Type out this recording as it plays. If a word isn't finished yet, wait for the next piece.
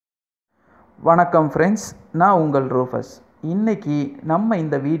வணக்கம் ஃப்ரெண்ட்ஸ், நான் உங்கள் ரூஃபஸ். இன்றைக்கி நம்ம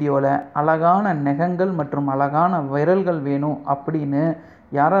இந்த வீடியோவில் அழகான நகங்கள் மற்றும் அழகான விரல்கள் வேணும் அப்படின்னு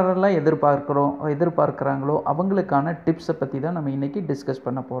யாரெல்லாம் எதிர்பார்க்குறாங்களோ அவங்களுக்கான டிப்ஸை பற்றி தான் நம்ம இன்றைக்கி டிஸ்கஸ்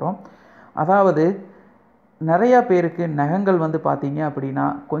பண்ண போகிறோம். அதாவது நிறையா பேருக்கு நகங்கள் பார்த்தீங்க அப்படின்னா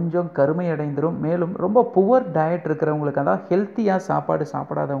கொஞ்சம் கருமையடைந்துடும். மேலும் ரொம்ப புவர் டயட் இருக்கிறவங்களுக்கு, அதாவது ஹெல்த்தியாக சாப்பாடு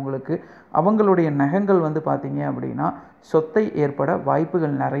சாப்பிடாதவங்களுக்கு அவங்களுடைய நகங்கள் பார்த்தீங்க அப்படின்னா சொத்தை ஏற்பட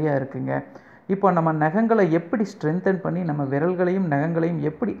வாய்ப்புகள் நிறையா இருக்குங்க. இப்போ நம்ம நகங்களை எப்படி ஸ்ட்ரென்தன் பண்ணி நம்ம விரல்களையும் நகங்களையும்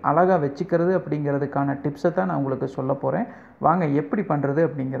எப்படி அழகாக வச்சுக்கிறது அப்படிங்கிறதுக்கான டிப்ஸை தான் நான் உங்களுக்கு சொல்ல போகிறேன். வாங்க எப்படி பண்ணுறது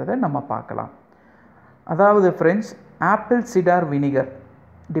அப்படிங்கிறத நம்ம பார்க்கலாம். அதாவது friends, apple cedar vinegar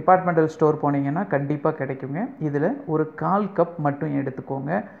departmental store போனீங்கன்னா கண்டிப்பாக கிடைக்குங்க. இதில் ஒரு 1/4 கப் மட்டும்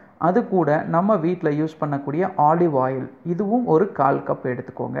எடுத்துக்கோங்க. அது கூட நம்ம வீட்டில் யூஸ் பண்ணக்கூடிய ஆலிவ் ஆயில், இதுவும் ஒரு 1/4 கப்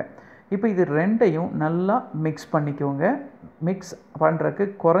எடுத்துக்கோங்க. இப்போ இது ரெண்டையும் நல்லா மிக்ஸ் பண்ணிக்கோங்க. மிக்ஸ் பண்ணுறதுக்கு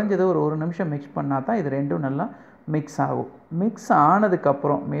குறைஞ்சது ஒரு நிமிஷம் மிக்ஸ் பண்ணால் தான் இது ரெண்டும் நல்லா மிக்ஸ் ஆகும். மிக்ஸ்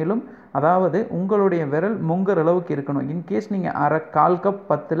ஆனதுக்கப்புறம் மேலும் அதாவது உங்களுடைய விரல் முங்குற அளவுக்கு இருக்கணும். இன்கேஸ் நீங்கள் 1/4 கப்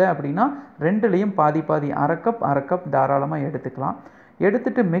பத்தில் அப்படின்னா ரெண்டுலேயும் பாதி 1/2 கப் தாராளமாக எடுத்துக்கலாம்.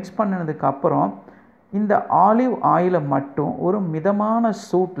 எடுத்துகிட்டு மிக்ஸ் பண்ணினதுக்கப்புறம் இந்த ஆலிவ் ஆயிலை மட்டும் ஒரு மிதமான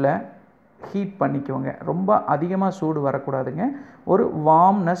சூட்டில் ஹீட் பண்ணிக்கோங்க. ரொம்ப அதிகமாக சூடு வரக்கூடாதுங்க. ஒரு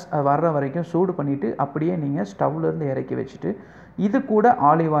வார்ம்னஸ் வர்ற வரைக்கும் சூடு பண்ணிவிட்டு அப்படியே நீங்கள் ஸ்டவ்லேருந்து இறக்கி வச்சுட்டு இது கூட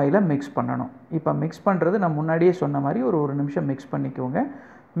ஆலிவ் ஆயிலை மிக்ஸ் பண்ணணும். இப்போ மிக்ஸ் பண்ணுறது நான் முன்னாடியே சொன்ன மாதிரி ஒரு நிமிஷம் மிக்ஸ் பண்ணிக்கோங்க.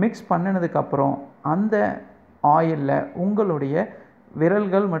 மிக்ஸ் பண்ணினதுக்கப்புறம் அந்த ஆயிலில் உங்களுடைய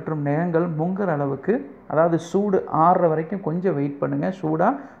விரல்கள் மற்றும் நகங்கள் முங்குற அளவுக்கு, அதாவது சூடு ஆறுற வரைக்கும் கொஞ்சம் வெயிட் பண்ணுங்கள்.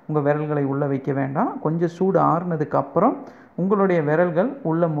 சூடாக உங்கள் விரல்களை உள்ளே வைக்க வேண்டாம். கொஞ்சம் சூடு ஆறுனதுக்கப்புறம் உங்களுடைய விரல்கள்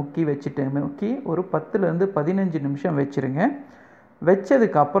உள்ளே முக்கி ஒரு 10லேருந்து 15 நிமிஷம் வச்சுருங்க.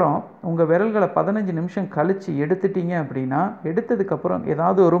 வச்சதுக்கப்புறம் உங்கள் விரல்களை 15 நிமிஷம் கழித்து எடுத்துட்டிங்க அப்படின்னா, எடுத்ததுக்கப்புறம்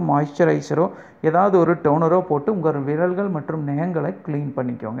ஏதாவது ஒரு மாய்ஸ்சரைசரோ ஏதாவது ஒரு டோனரோ போட்டு உங்கள் விரல்கள் மற்றும் நகங்களை க்ளீன்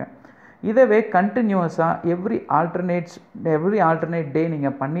பண்ணிக்கோங்க. இதவே கண்டினியூஸாக எவ்ரி ஆல்டர்னேட் டே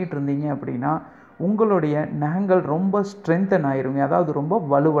நீங்கள் பண்ணிகிட்டு இருந்தீங்க அப்படின்னா உங்களுடைய நகங்கள் ரொம்ப ஸ்ட்ரென்தன் ஆயிருங்க. அதாவது ரொம்ப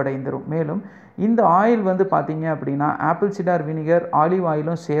வலுவடைந்துடும். மேலும் இந்த ஆயில் பார்த்தீங்க அப்படின்னா ஆப்பிள் சிடார் வினிகர் ஆலிவ்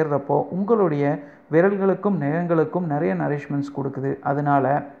ஆயிலும் சேர்றப்போ உங்களுடைய விரல்களுக்கும் நகங்களுக்கும் நிறைய நரிஷ்மெண்ட்ஸ் கொடுக்குது. அதனால்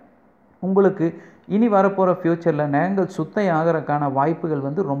உங்களுக்கு இனி வரப்போகிற ஃப்யூச்சரில் நகங்கள் சுத்தை ஆகிறதுக்கான வாய்ப்புகள்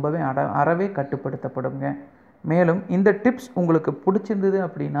ரொம்பவே அறவே கட்டுப்படுத்தப்படுங்க. மேலும் இந்த டிப்ஸ் உங்களுக்கு பிடிச்சிருந்தது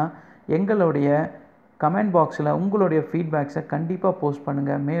அப்படின்னா எங்களுடைய கமெண்ட் பாக்ஸில் உங்களுடைய ஃபீட்பேக்ஸை கண்டிப்பாக போஸ்ட்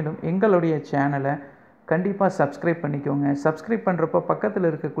பண்ணுங்கள். மேலும் எங்களுடைய சேனலை கண்டிப்பாக சப்ஸ்கிரைப் பண்ணிக்கோங்க. சப்ஸ்கிரைப் பண்ணுறப்போ பக்கத்தில்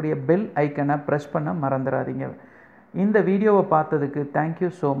இருக்கக்கூடிய பெல் ஐக்கனை ப்ரெஸ் பண்ண மறந்துடாதீங்க. இந்த வீடியோவை பார்த்ததுக்கு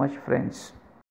தேங்க்யூ ஸோ மச் ஃப்ரெண்ட்ஸ்.